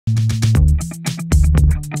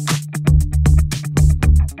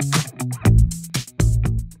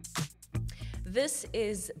This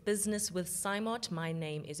is Business with CYMOT. My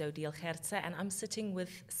name is Odile Gertze, and I'm sitting with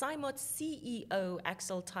CYMOT CEO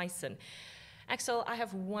Axel Theissen. Axel, I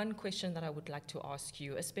have one question that I would like to ask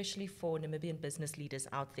you, especially for Namibian business leaders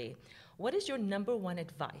out there. What is your number one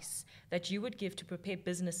advice that you would give to prepare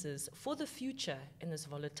businesses for the future in this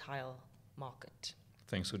volatile market?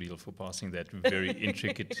 Thanks, Odile, for passing that very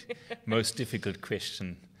intricate, most difficult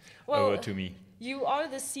question over to me. You are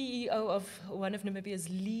the CEO of one of Namibia's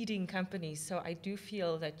leading companies, so I do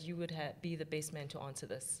feel that you would be the best man to answer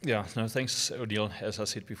this. Yeah, no, thanks, Odile. As I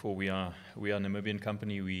said before, we are a Namibian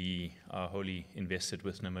company. We are wholly invested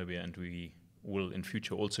with Namibia, and we will in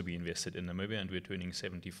future also be invested in Namibia, and we're turning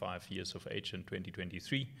 75 years of age in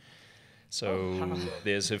 2023. So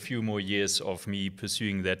there's a few more years of me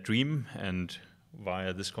pursuing that dream, and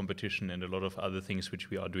via this competition and a lot of other things which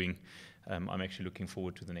we are doing, I'm actually looking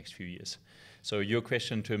forward to the next few years. So your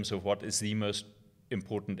question in terms of what is the most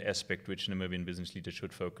important aspect which Namibian business leaders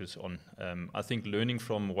should focus on, I think learning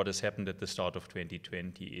from what has happened at the start of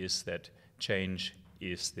 2020 is that change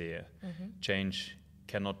is there. Mm-hmm. Change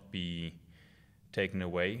cannot be taken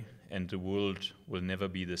away, and the world will never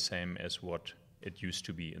be the same as what it used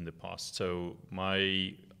to be in the past. So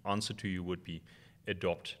my answer to you would be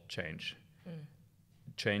adopt change. Mm.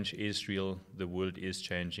 Change is real, the world is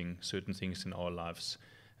changing, certain things in our lives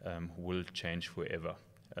will change forever.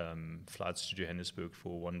 Flights to Johannesburg for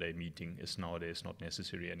a one-day meeting is nowadays not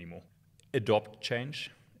necessary anymore. Adopt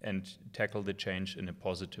change and tackle the change in a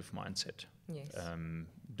positive mindset. Yes.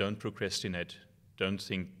 Don't procrastinate. Don't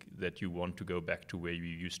think that you want to go back to where you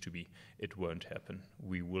used to be. It won't happen.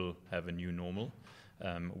 We will have a new normal,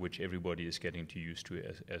 which everybody is getting too used to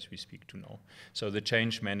as we speak to now. So the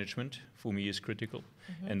change management for me is critical.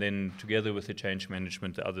 Mm-hmm. And then together with the change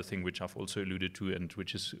management, the other thing which I've also alluded to and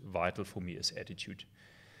which is vital for me is attitude.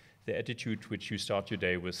 The attitude which you start your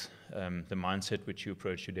day with, the mindset which you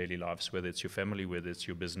approach your daily lives, whether it's your family, whether it's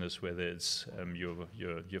your business, whether it's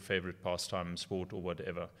your favorite pastime, sport or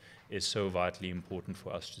whatever, is so vitally important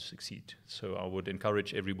for us to succeed. So I would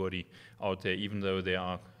encourage everybody out there, even though there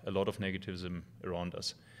are a lot of negativism around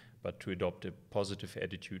us, but to adopt a positive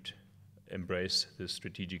attitude, embrace the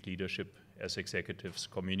strategic leadership as executives,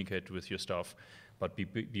 communicate with your staff, but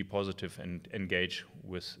be positive and engage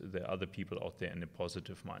with the other people out there in a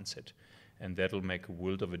positive mindset. And that'll make a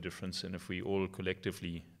world of a difference. And if we all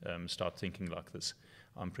collectively start thinking like this,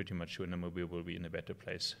 I'm pretty much sure Namibia will be in a better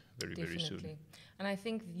place very soon. And I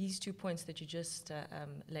think these 2 points that you just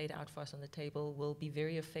laid out for us on the table will be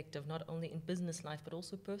very effective, not only in business life, but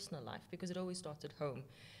also personal life, because it always starts at home.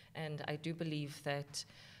 And I do believe that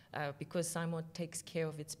because CYMOT takes care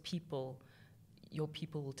of its people, your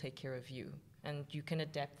people will take care of you. And you can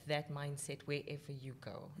adapt that mindset wherever you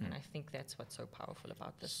go. Mm. And I think that's what's so powerful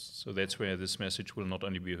about this. So that's where this message will not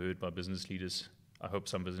only be heard by business leaders, I hope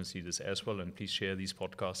some business leaders as well, and please share these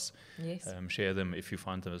podcasts. Yes. Share them if you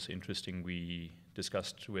find them as interesting. We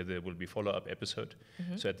discussed whether there will be follow-up episode.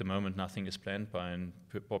 Mm-hmm. So at the moment, nothing is planned. By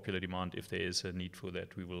popular demand, if there is a need for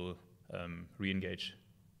that, we will re-engage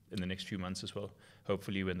in the next few months as well,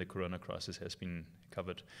 hopefully when the corona crisis has been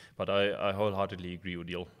covered. But I wholeheartedly agree,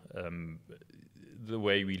 Odile. The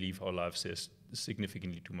way we live our lives, there's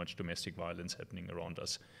significantly too much domestic violence happening around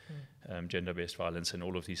us, gender-based violence and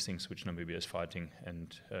all of these things which Namibia is fighting.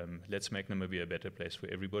 And let's make Namibia a better place for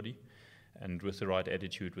everybody. And with the right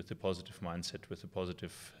attitude, with the positive mindset, with the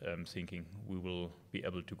positive thinking, we will be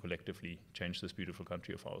able to collectively change this beautiful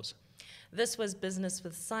country of ours. This was Business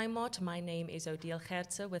with CYMOT. My name is Odile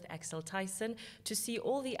Gertze with Axel Theissen. To see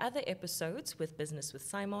all the other episodes with Business with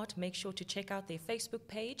CYMOT, make sure to check out their Facebook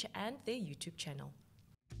page and their YouTube channel.